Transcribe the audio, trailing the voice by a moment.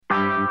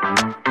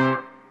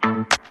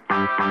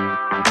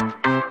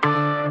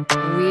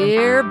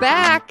We're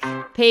back.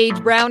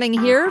 Paige Browning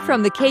here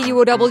from the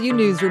KUOW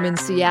newsroom in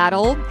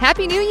Seattle.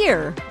 Happy New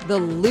Year, the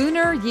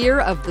lunar year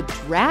of the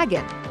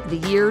dragon. The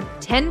year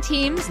 10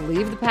 teams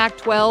leave the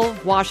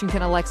Pac-12,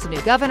 Washington elects a new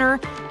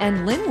governor,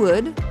 and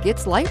Linwood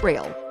gets light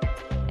rail.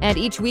 And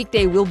each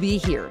weekday we'll be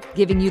here,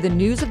 giving you the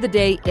news of the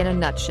day in a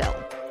nutshell.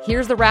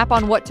 Here's the wrap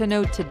on what to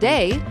know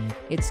today.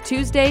 It's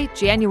Tuesday,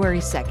 January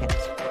 2nd.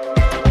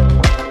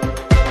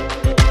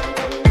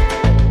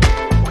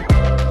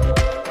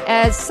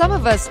 As some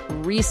of us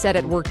reset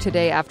at work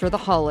today after the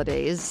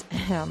holidays,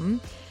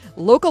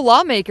 local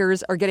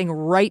lawmakers are getting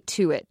right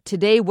to it.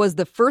 Today was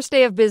the first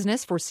day of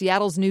business for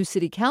Seattle's new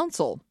city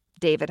council.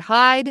 David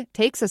Hyde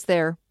takes us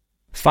there.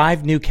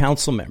 5 new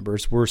council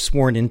members were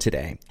sworn in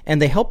today,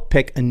 and they helped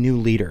pick a new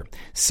leader.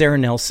 Sarah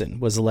Nelson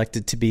was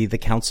elected to be the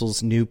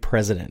council's new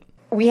president.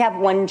 We have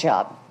one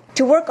job,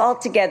 to work all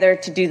together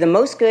to do the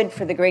most good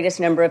for the greatest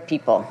number of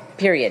people,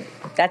 period.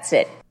 That's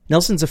it.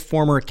 Nelson's a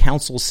former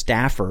council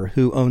staffer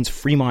who owns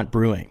Fremont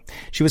Brewing.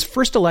 She was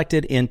first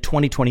elected in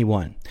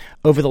 2021.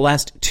 Over the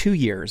last 2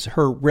 years,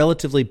 her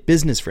relatively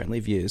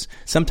business-friendly views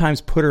sometimes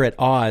put her at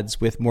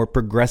odds with more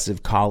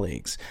progressive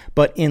colleagues.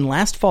 But in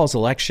last fall's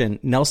election,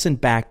 Nelson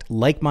backed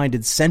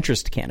like-minded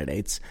centrist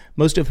candidates,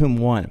 most of whom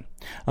won.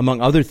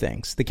 Among other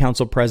things, the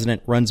council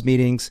president runs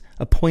meetings,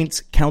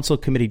 appoints council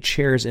committee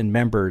chairs and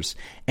members,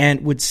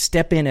 and would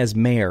step in as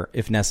mayor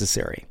if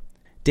necessary.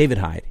 David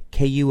Hyde,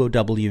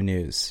 KUOW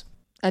News.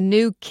 A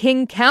new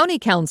King County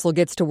Council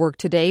gets to work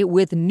today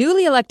with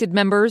newly elected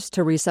members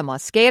Teresa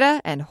Mosqueda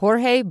and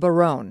Jorge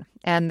Barron.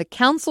 And the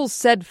council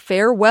said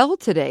farewell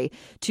today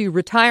to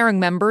retiring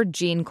member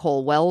Jean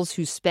Cole Wells,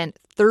 who spent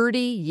 30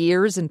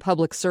 years in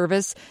public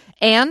service,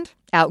 and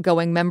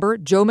outgoing member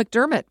Joe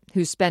McDermott,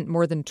 who spent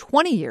more than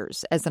 20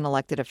 years as an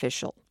elected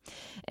official.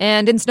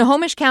 And in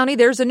Snohomish County,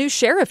 there's a new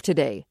sheriff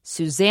today,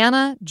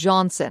 Susanna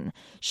Johnson.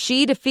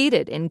 She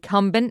defeated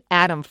incumbent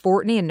Adam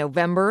Fortney in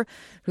November,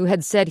 who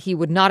had said he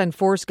would not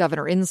enforce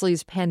Governor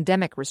Inslee's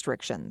pandemic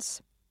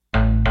restrictions.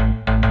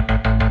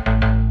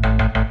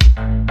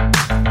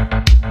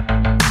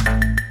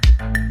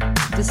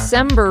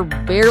 December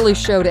barely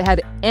showed it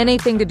had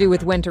anything to do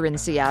with winter in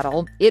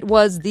Seattle. It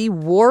was the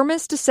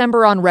warmest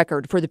December on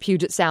record for the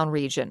Puget Sound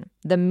region.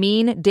 The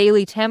mean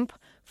daily temp,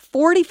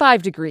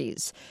 45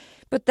 degrees.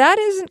 But that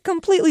isn't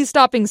completely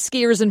stopping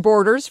skiers and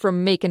boarders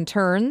from making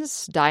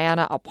turns.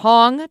 Diana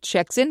Apong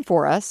checks in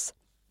for us.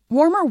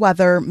 Warmer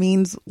weather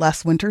means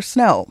less winter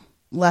snow.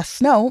 Less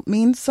snow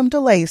means some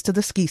delays to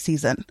the ski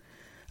season.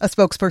 A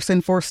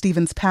spokesperson for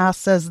Stevens Pass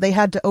says they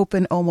had to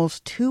open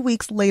almost 2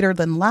 weeks later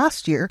than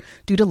last year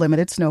due to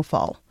limited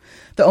snowfall.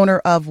 The owner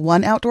of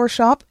one outdoor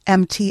shop,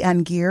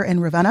 MTN Gear in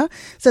Ravenna,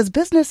 says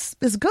business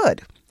is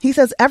good. He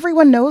says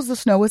everyone knows the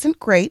snow isn't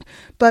great,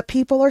 but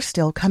people are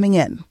still coming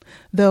in,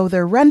 though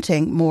they're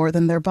renting more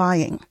than they're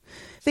buying.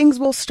 Things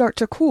will start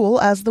to cool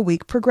as the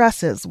week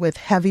progresses, with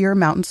heavier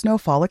mountain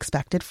snowfall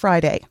expected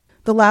Friday.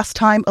 The last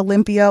time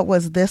Olympia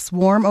was this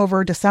warm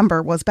over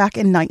December was back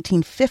in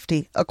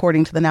 1950,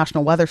 according to the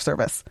National Weather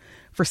Service.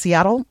 For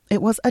Seattle,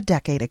 it was a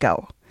decade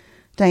ago.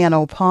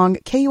 Diana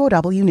Opong,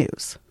 KUOW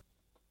News.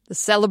 The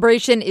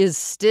celebration is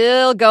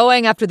still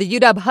going after the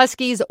UW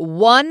Huskies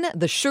won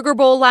the Sugar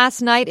Bowl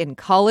last night in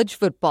college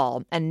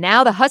football. And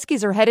now the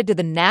Huskies are headed to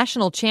the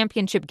national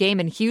championship game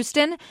in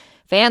Houston.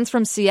 Fans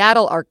from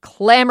Seattle are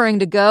clamoring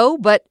to go,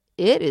 but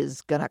it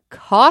is going to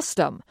cost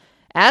them.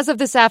 As of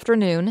this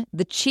afternoon,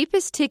 the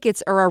cheapest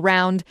tickets are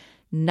around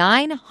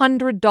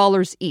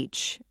 $900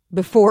 each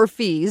before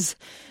fees.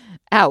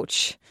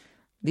 Ouch.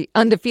 The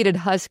undefeated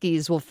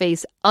Huskies will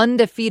face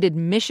undefeated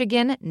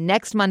Michigan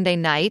next Monday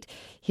night.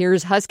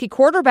 Here's Husky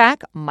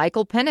quarterback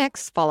Michael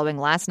Penix following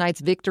last night's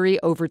victory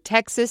over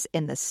Texas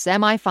in the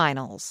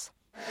semifinals.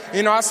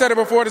 I said it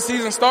before the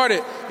season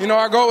started.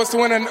 Our goal was to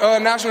win a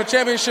national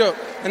championship.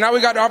 And now we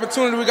got the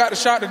opportunity, we got the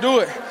shot to do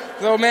it.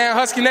 So, man,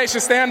 Husky Nation,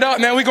 stand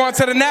up, man. We going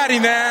to the Natty,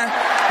 man.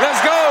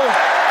 Let's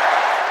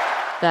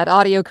go. That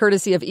audio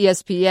courtesy of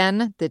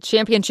ESPN. The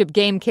championship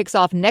game kicks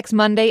off next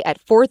Monday at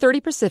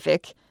 4:30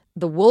 Pacific.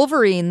 The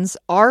Wolverines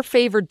are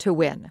favored to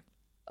win.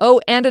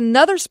 Oh, and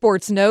another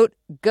sports note,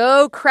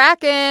 go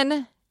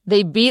Kraken!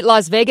 They beat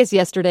Las Vegas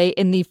yesterday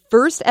in the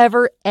first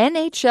ever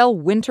NHL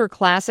Winter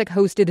Classic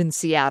hosted in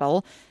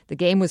Seattle. The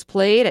game was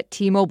played at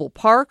T-Mobile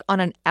Park on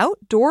an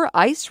outdoor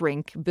ice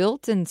rink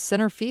built in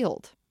center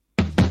field.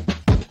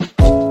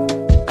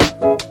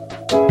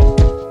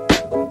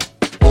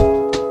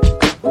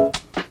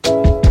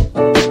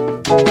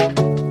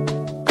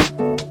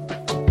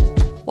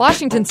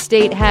 Washington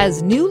State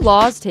has new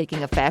laws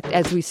taking effect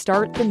as we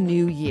start the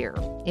new year.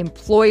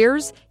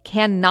 Employers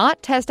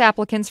cannot test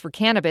applicants for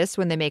cannabis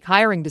when they make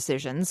hiring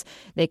decisions.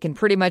 They can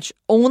pretty much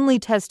only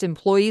test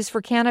employees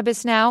for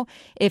cannabis now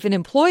if an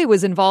employee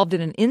was involved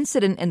in an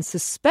incident and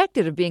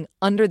suspected of being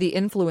under the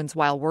influence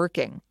while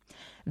working.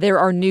 There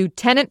are new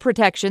tenant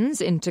protections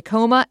in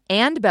Tacoma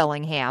and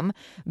Bellingham.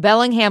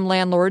 Bellingham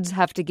landlords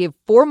have to give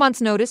 4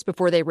 months' notice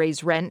before they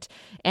raise rent,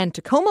 and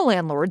Tacoma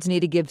landlords need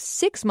to give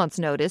 6 months'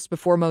 notice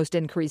before most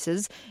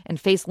increases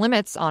and face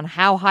limits on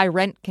how high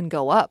rent can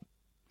go up.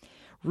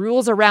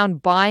 Rules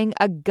around buying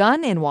a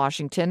gun in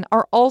Washington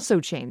are also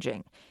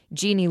changing.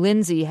 Jeannie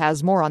Lindsay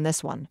has more on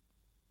this one.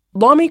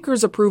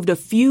 Lawmakers approved a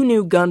few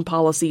new gun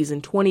policies in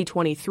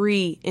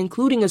 2023,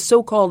 including a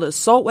so-called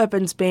assault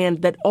weapons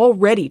ban that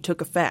already took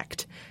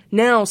effect.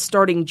 Now,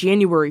 starting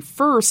January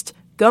 1st,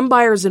 gun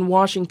buyers in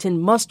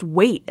Washington must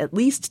wait at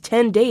least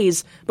 10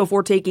 days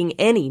before taking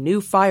any new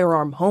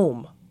firearm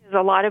home.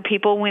 A lot of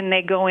people, when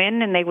they go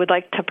in and they would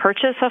like to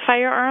purchase a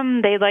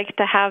firearm, they like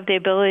to have the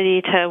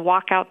ability to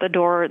walk out the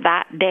door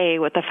that day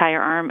with a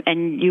firearm,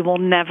 and you will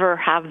never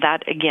have that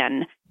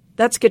again.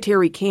 That's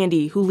Kateri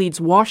Candy, who leads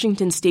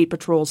Washington State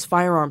Patrol's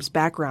Firearms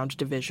Background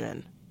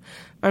Division.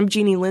 I'm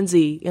Jeannie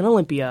Lindsay in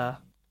Olympia.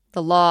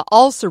 The law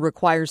also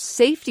requires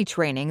safety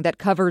training that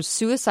covers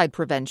suicide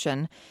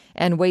prevention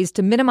and ways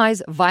to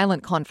minimize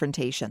violent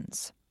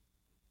confrontations.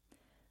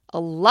 A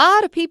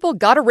lot of people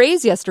got a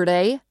raise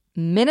yesterday.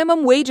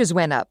 Minimum wages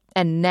went up,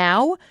 and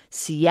now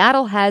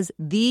Seattle has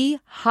the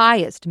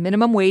highest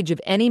minimum wage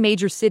of any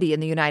major city in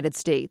the United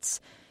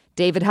States.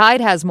 David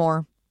Hyde has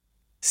more.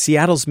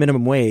 Seattle's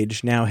minimum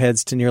wage now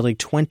heads to nearly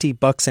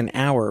 $20 an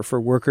hour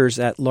for workers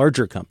at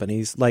larger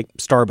companies like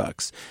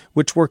Starbucks,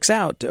 which works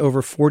out to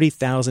over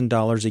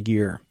 $40,000 a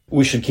year.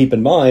 We should keep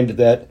in mind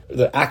that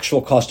the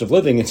actual cost of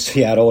living in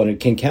Seattle and in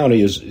King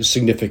County is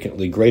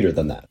significantly greater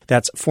than that.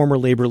 That's former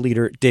labor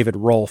leader David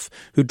Rolfe,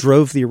 who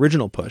drove the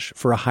original push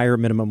for a higher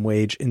minimum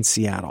wage in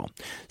Seattle.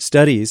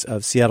 Studies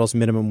of Seattle's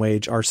minimum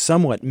wage are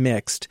somewhat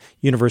mixed.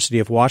 University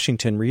of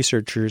Washington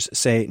researchers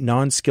say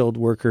non-skilled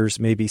workers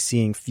may be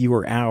seeing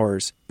fewer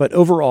hours, but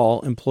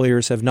overall,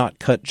 employers have not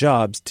cut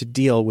jobs to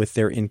deal with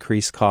their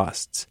increased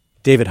costs.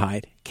 David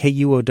Hyde,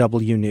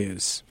 KUOW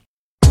News.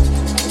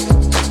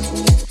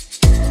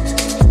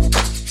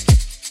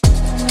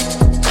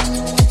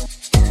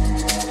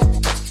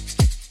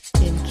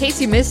 In case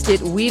you missed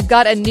it, we've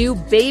got a new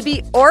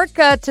baby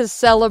orca to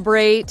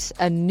celebrate.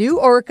 A new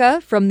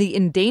orca from the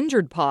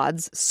endangered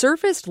pods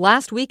surfaced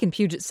last week in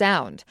Puget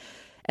Sound.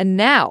 And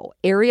now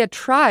area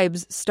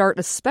tribes start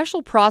a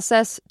special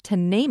process to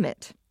name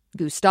it.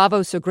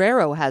 Gustavo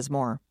Segrero has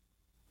more.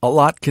 A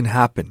lot can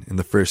happen in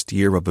the first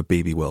year of a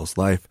baby whale's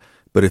life,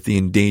 but if the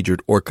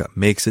endangered orca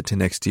makes it to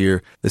next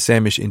year, the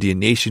Samish Indian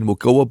Nation will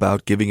go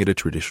about giving it a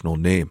traditional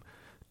name.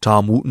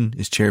 Tom Wooten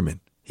is chairman.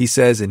 He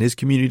says in his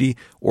community,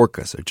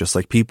 orcas are just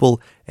like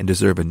people and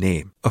deserve a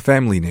name, a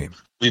family name.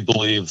 We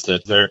believe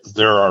that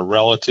there are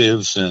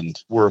relatives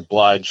and we're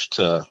obliged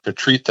to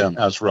treat them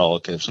as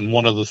relatives. And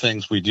one of the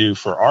things we do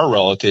for our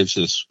relatives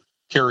is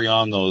carry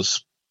on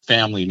those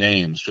family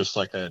names, just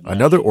like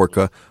another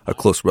orca, a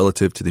close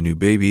relative to the new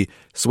baby,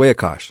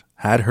 Swayakash,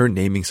 had her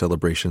naming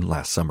celebration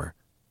last summer.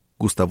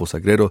 Gustavo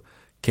Segrero,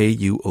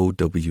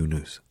 KUOW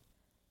News.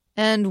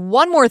 And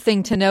one more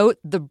thing to note,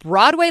 the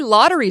Broadway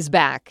Lottery's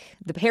back.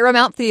 The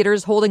Paramount Theater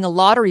is holding a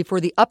lottery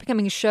for the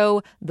upcoming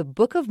show, The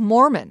Book of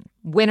Mormon.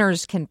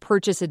 Winners can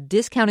purchase a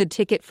discounted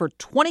ticket for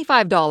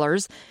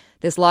 $25.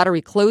 This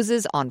lottery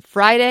closes on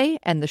Friday,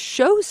 and the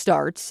show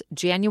starts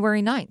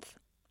January 9th.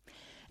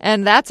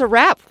 And that's a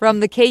wrap from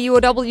the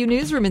KUOW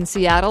Newsroom in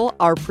Seattle.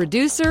 Our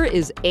producer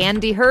is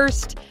Andy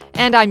Hurst,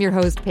 and I'm your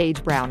host,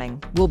 Paige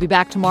Browning. We'll be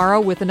back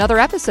tomorrow with another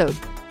episode.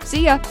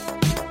 See ya.